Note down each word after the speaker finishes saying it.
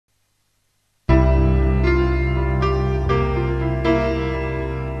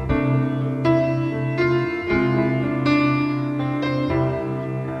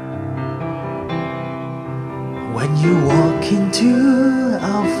Walk into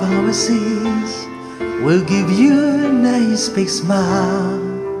our pharmacies, we'll give you a nice big smile.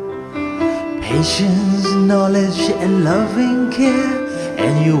 Patience, knowledge and loving care,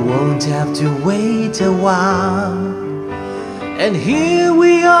 and you won't have to wait a while. And here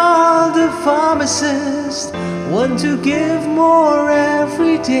we are, the pharmacists, want to give more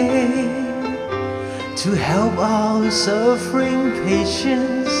every day, to help our suffering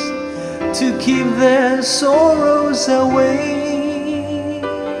patients, to keep their sorrows away.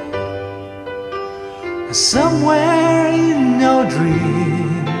 Somewhere in our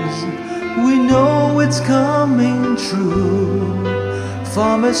dreams, we know it's coming true.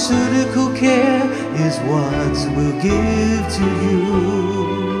 Pharmaceutical care is what we'll give to you.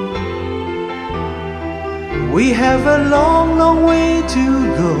 We have a long, long way to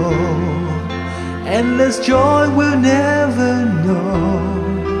go, endless joy we'll never know.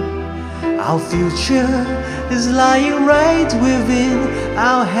 Our future is lying right within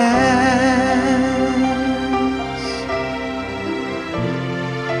our hands.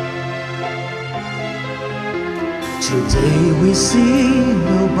 Today we see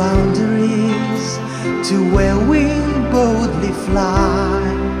no boundaries to where we boldly fly,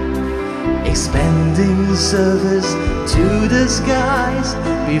 expanding service to the skies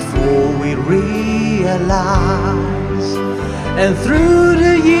before we realize. And through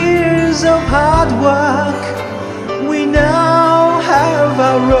the years of hard work, we now have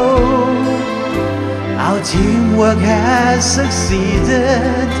our own. Our teamwork has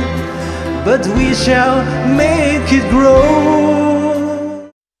succeeded, but we shall make it grow.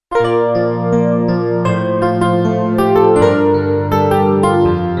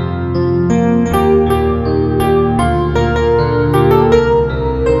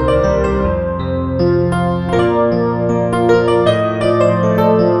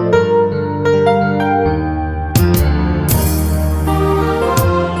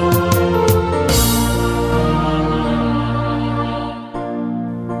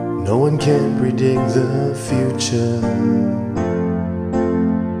 No one can predict the future.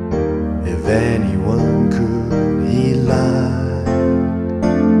 If anyone could, he lied.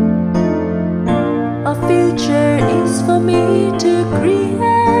 A future is for me to create,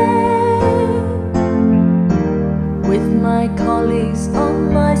 with my colleagues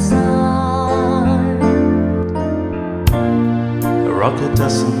on my side. A rocket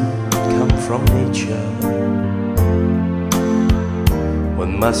doesn't come from nature,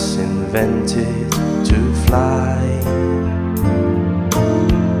 one must invent it to fly.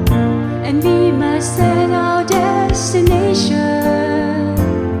 And we must set our destination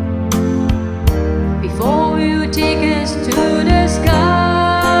before you take us to the sky.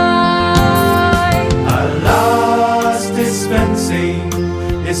 Our last dispensing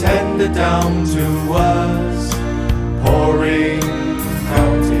is handed down to us, pouring,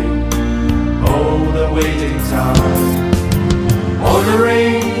 counting all the waiting time,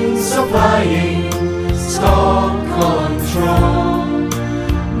 ordering, supplying, stock control.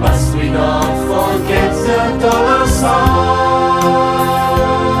 Must we not forget the dollar sign?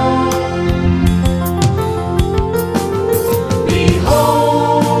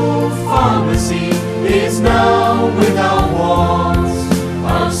 Behold, pharmacy is now without wants.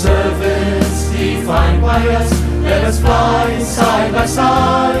 Our service defined by us, let us fly side by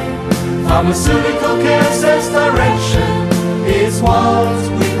side. Pharmaceutical care sets direction, is what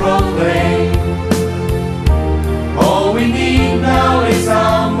we proclaim. All we need now is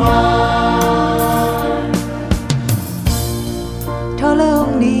our mind. Toddler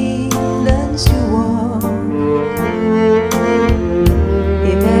only learns to walk.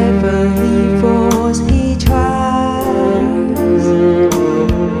 If ever he falls, he tries.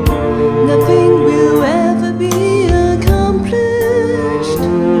 Nothing will ever be accomplished.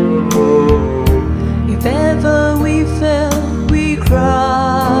 If ever we fail, we cry.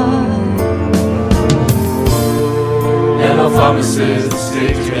 Hello pharmacists,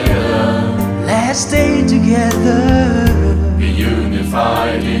 stay together. Let's stay together. Be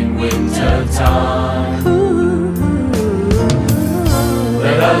unified in winter time.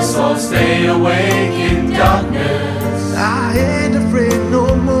 Let us all stay awake in darkness. I ain't afraid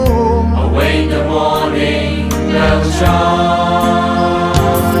no more. Await the morning bell chime.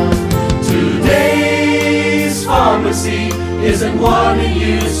 Today's pharmacy isn't what it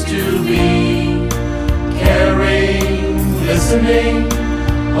used to be. Caring, listening,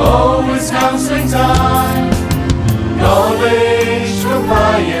 always counseling time. Knowledge,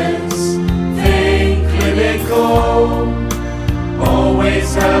 compliance, think clinical. Always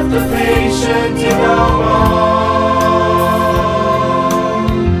have the patient in our arms.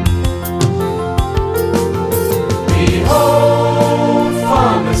 Behold,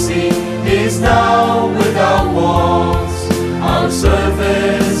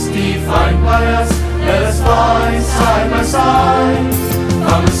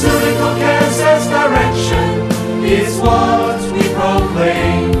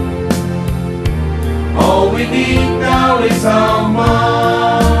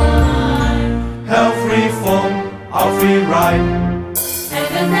 light.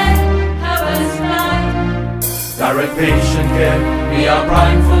 Heaven and heaven's light. Direct patient care, be our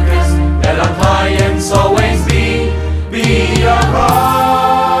prime focus. Let our clients always be around.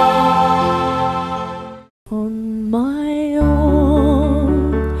 On my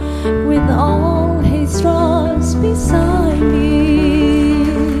own, with all his trust beside me,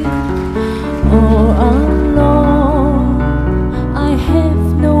 or alone, I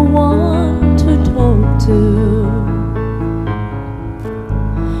have no one to talk to.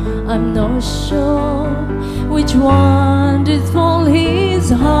 I'm not sure which one did fall his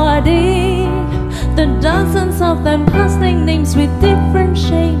heart in. The dozens of them passing names with different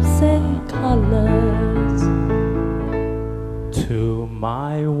shapes and colors. To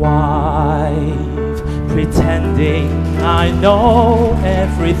my wife, pretending I know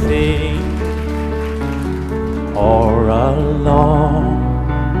everything, or alone,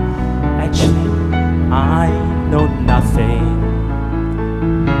 actually I know nothing.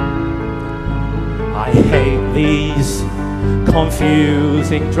 I hate these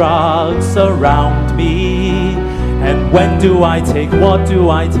confusing drugs around me. And when do I take, what do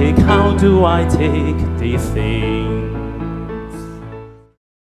I take, how do I take these things?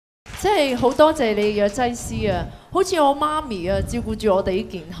 即係好多謝你藥劑師啊，好似我媽咪啊，照顧住我哋啲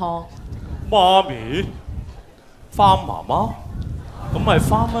健康。媽咪，花媽媽，咁咪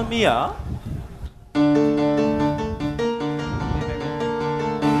花媽咪啊？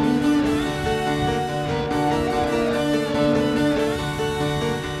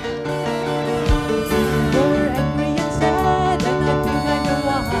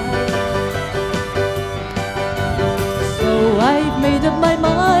 Made up my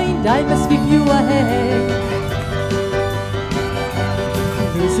mind, I must give you a hand.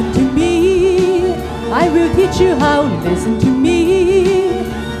 Listen to me, I will teach you how. Listen to me,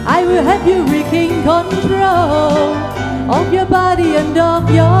 I will help you regain control of your body and of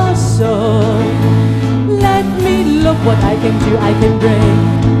your soul. Let me look what I can do, I can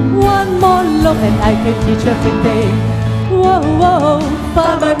bring. One more look and I can teach everything. Whoa, whoa,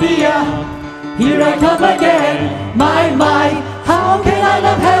 Mamma Mia, here I come again. My, how can I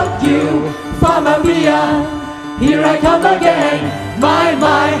not help you? Mamma Mia, here I come again.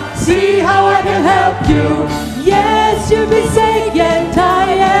 My, see how I can help you. Yes, you'll be sick and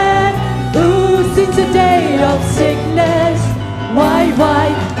tired. Ooh, since the day of sickness. Why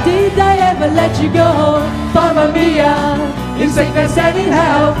did I ever let you go? Mamma Mia, in sickness and in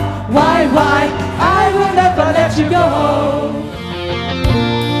health. Why, I will never let you go.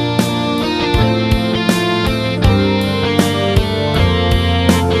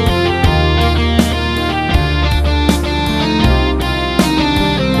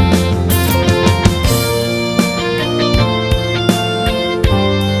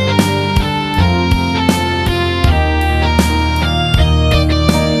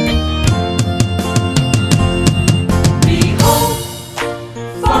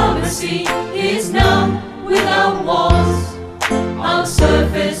 Is now without walls, our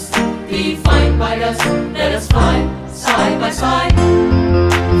surface defined by us. Let us fly side by side.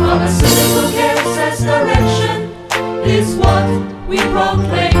 Pharmaceutical care says direction is what we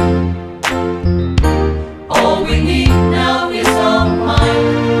proclaim. All we need now is our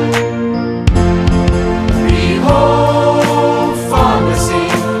mind. Behold, pharmacy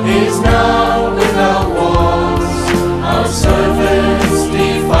is now without walls, our surface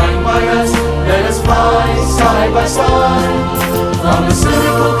defined by us. Let us fly side by side.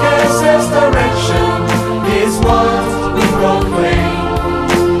 Pharmaceutical care says direction is what we proclaim.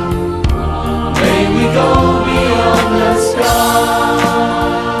 May we go beyond the sky.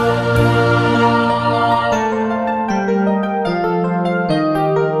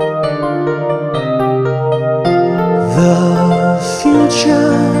 The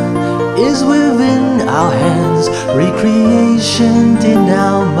future is within our hands, recreation in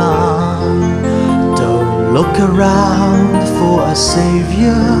our mind. Don't look around for a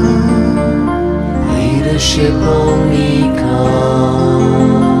savior. Leadership only comes.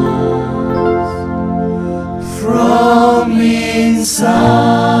 'From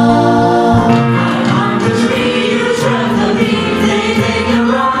inside.